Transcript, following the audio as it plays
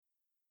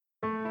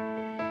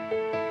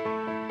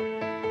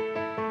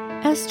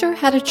Esther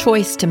had a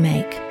choice to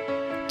make.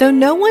 Though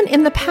no one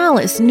in the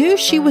palace knew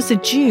she was a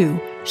Jew,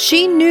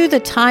 she knew the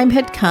time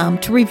had come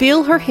to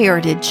reveal her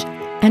heritage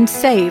and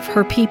save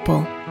her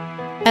people.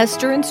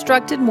 Esther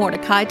instructed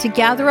Mordecai to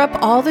gather up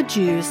all the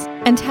Jews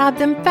and have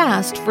them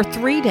fast for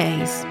 3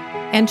 days,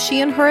 and she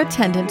and her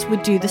attendants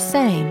would do the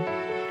same.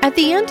 At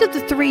the end of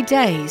the 3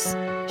 days,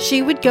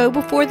 she would go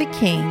before the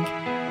king,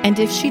 and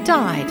if she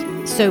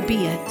died, so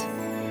be it.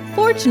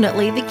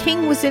 Fortunately, the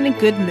king was in a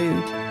good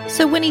mood,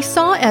 so when he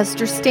saw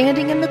Esther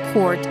standing in the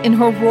court in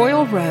her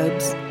royal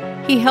robes,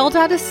 he held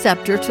out his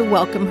scepter to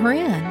welcome her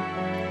in.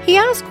 He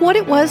asked what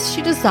it was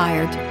she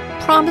desired,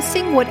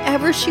 promising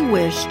whatever she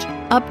wished,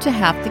 up to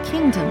half the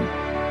kingdom.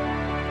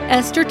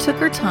 Esther took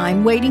her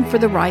time waiting for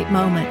the right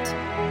moment.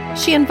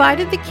 She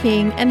invited the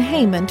king and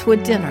Haman to a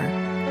dinner.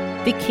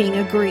 The king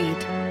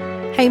agreed.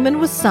 Haman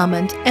was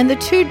summoned, and the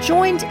two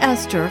joined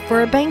Esther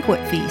for a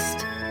banquet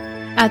feast.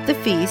 At the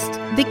feast,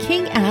 the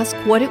king asked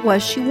what it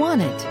was she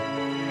wanted.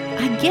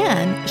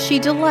 Again, she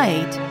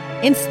delayed,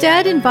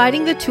 instead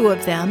inviting the two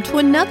of them to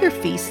another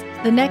feast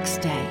the next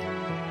day,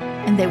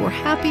 and they were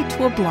happy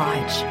to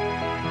oblige.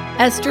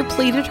 Esther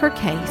pleaded her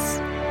case,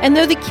 and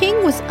though the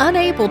king was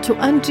unable to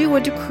undo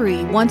a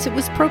decree once it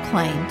was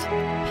proclaimed,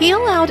 he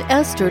allowed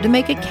Esther to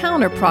make a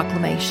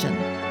counter-proclamation.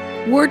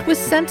 Word was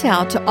sent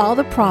out to all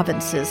the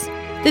provinces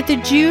that the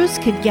Jews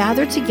could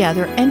gather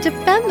together and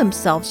defend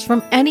themselves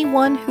from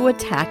anyone who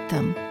attacked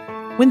them.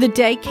 When the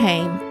day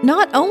came,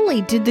 not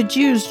only did the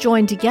Jews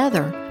join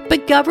together,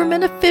 but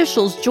government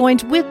officials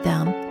joined with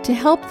them to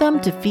help them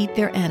defeat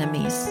their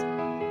enemies.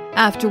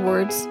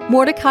 Afterwards,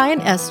 Mordecai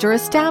and Esther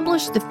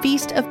established the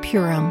Feast of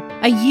Purim,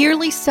 a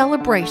yearly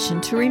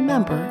celebration to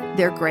remember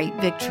their great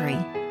victory.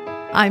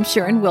 I'm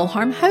Sharon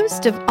Wilharm,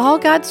 host of All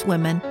God's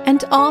Women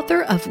and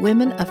author of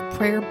Women of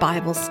Prayer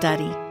Bible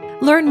Study.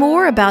 Learn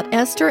more about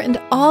Esther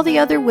and all the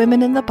other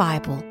women in the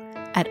Bible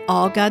at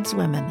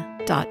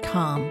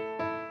allgodswomen.com.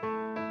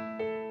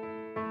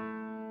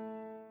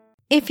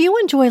 If you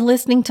enjoy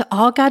listening to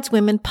All God's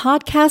Women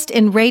podcast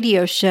and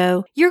radio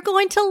show, you're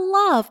going to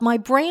love my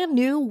brand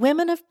new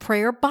Women of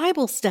Prayer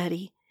Bible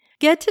study.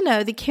 Get to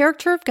know the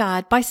character of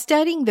God by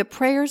studying the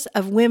prayers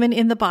of women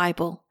in the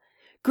Bible.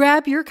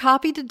 Grab your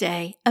copy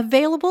today,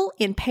 available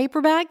in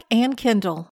paperback and Kindle.